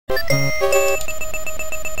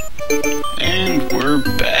And we're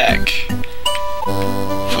back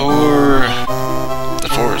for the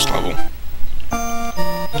forest level.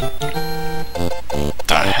 What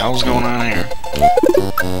the hell's going on here?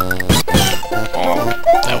 Oh,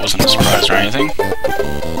 that wasn't a surprise or anything.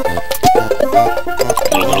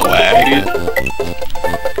 A little bit of lag.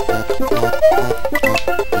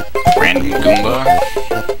 Random goomba.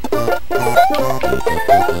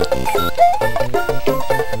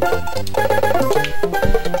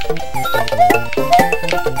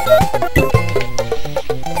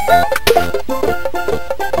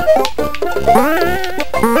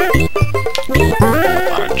 A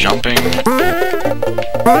lot of jumping.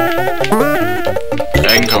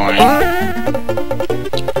 Egg coin.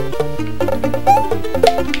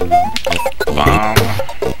 Bomb.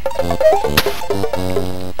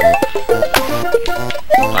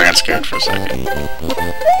 I got scared for a second.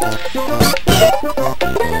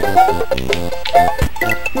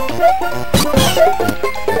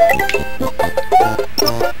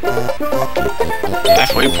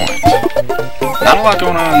 Halfway point. Not a lot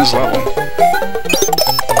going on in this level.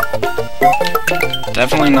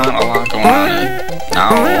 Definitely not a lot going on. Now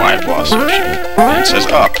I've lost searching. And it says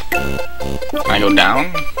up. Can I go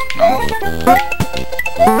down? No.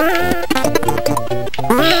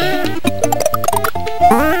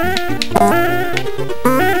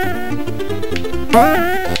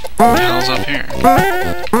 What the hell's up here?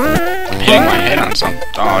 I'm hitting my head on something.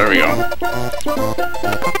 Oh, there we go.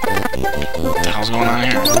 What the hell's going on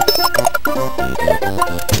here?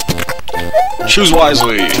 Choose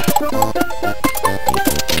wisely.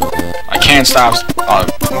 I can't stop.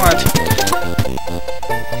 What?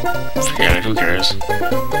 Forget it. Who cares?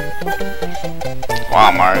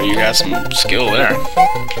 Wow, Mario, you got some skill there.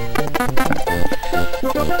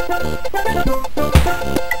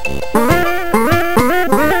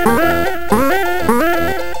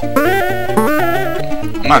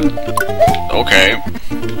 I'm not. Okay.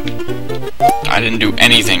 I didn't do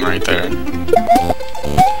anything right there.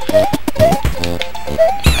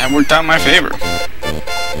 That worked out in my favor.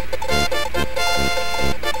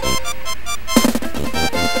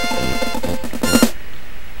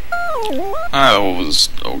 That was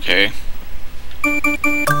okay.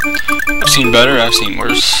 I've seen better, I've seen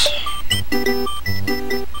worse.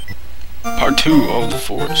 Part 2 of the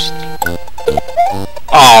forest.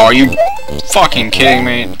 Oh, are you fucking kidding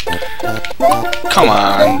me? Come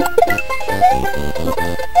on.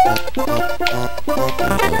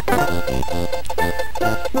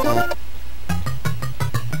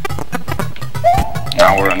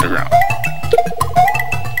 Now we're underground.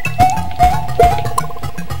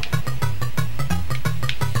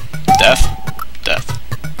 Death.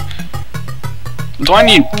 Do I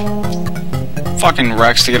need fucking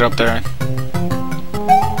Rex to get up there?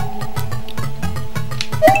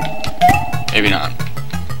 Maybe not.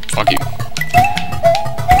 Fuck you.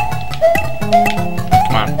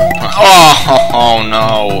 Come on. Oh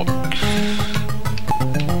no.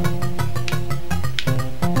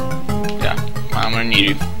 Yeah, I'm gonna need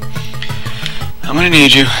you. I'm gonna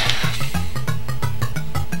need you.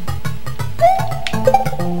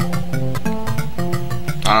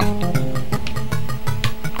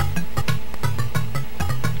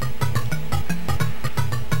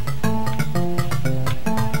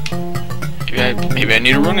 Maybe I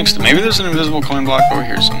need a running stick. Maybe there's an invisible coin block over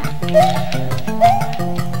here somewhere.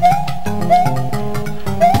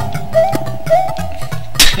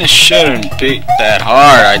 This shouldn't be that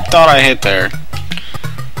hard. I thought I hit there.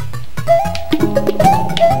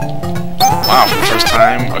 Wow, for the first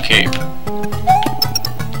time, a cape.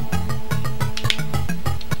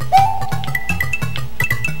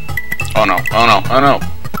 Oh no, oh no, oh no.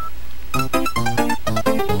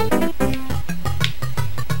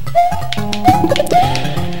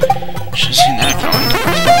 Should've seen that coming.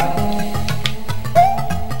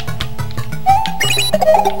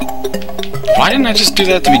 Why didn't I just do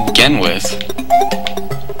that to begin with?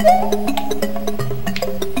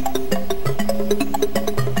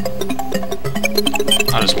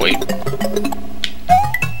 I'll just wait.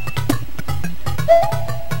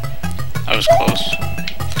 That was close.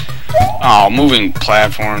 Oh, moving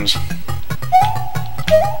platforms.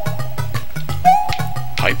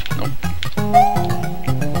 Pipe, nope.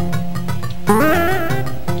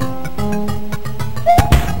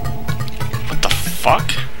 What the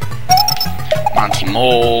fuck? Monty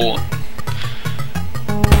Mole.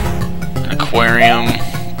 An aquarium.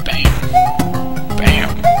 Bam. Bam.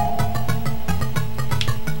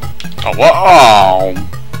 Oh, what? Oh!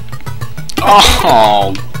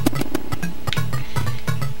 Oh!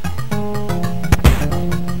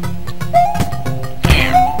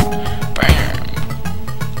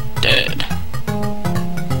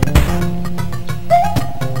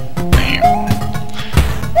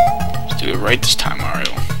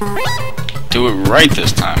 right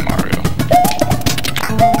this time, Mario.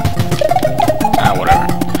 Ah, whatever.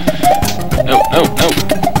 No, no, no.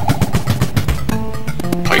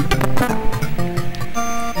 Pipe.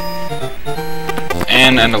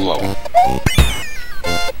 And end of level.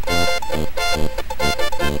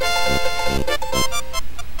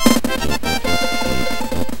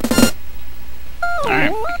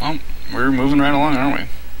 Alright, well, we're moving right along, aren't we?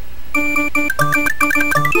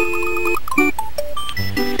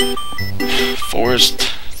 Forest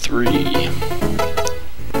 3.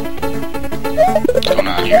 What's going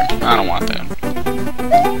on here? I don't want that.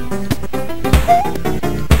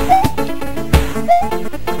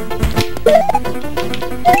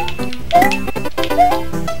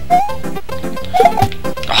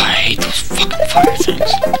 Oh, I hate those fucking fire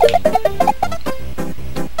things.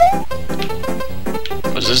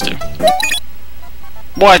 What does this do?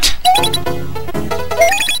 What?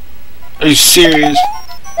 Are you serious?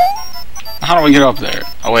 How do I get up there?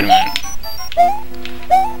 Oh, wait a minute.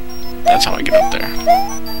 That's how I get up there.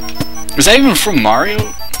 Is that even from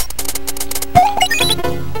Mario?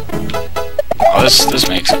 Oh, this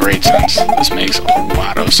makes great sense. This makes a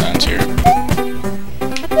lot of sense here. I'm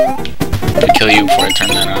gonna kill you before I turn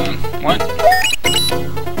that on. What?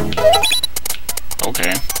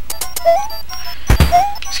 Okay.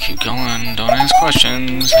 Let's keep going. Don't ask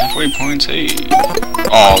questions. Halfway point, say.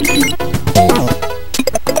 Oh, you.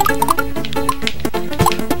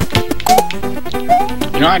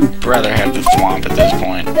 You know, I'd rather have the thwomp at this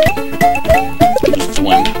point. The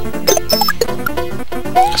thwimp.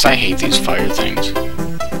 Because I hate these fire things.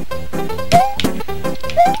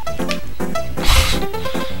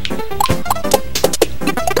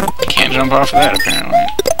 Can't jump off of that, apparently.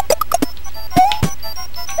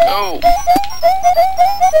 Go!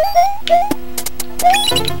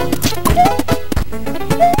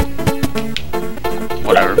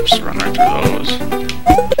 Whatever, just run right through those.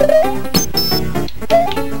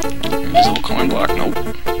 Invisible coin block, nope.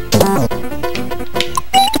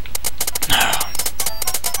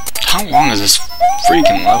 How long is this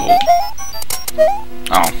freaking level?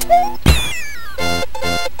 Oh.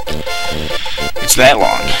 It's that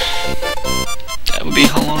long. That would be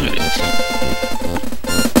how long it is.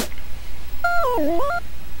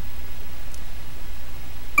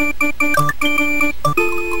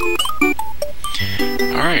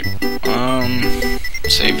 Alright,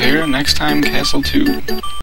 save here, next time Castle 2.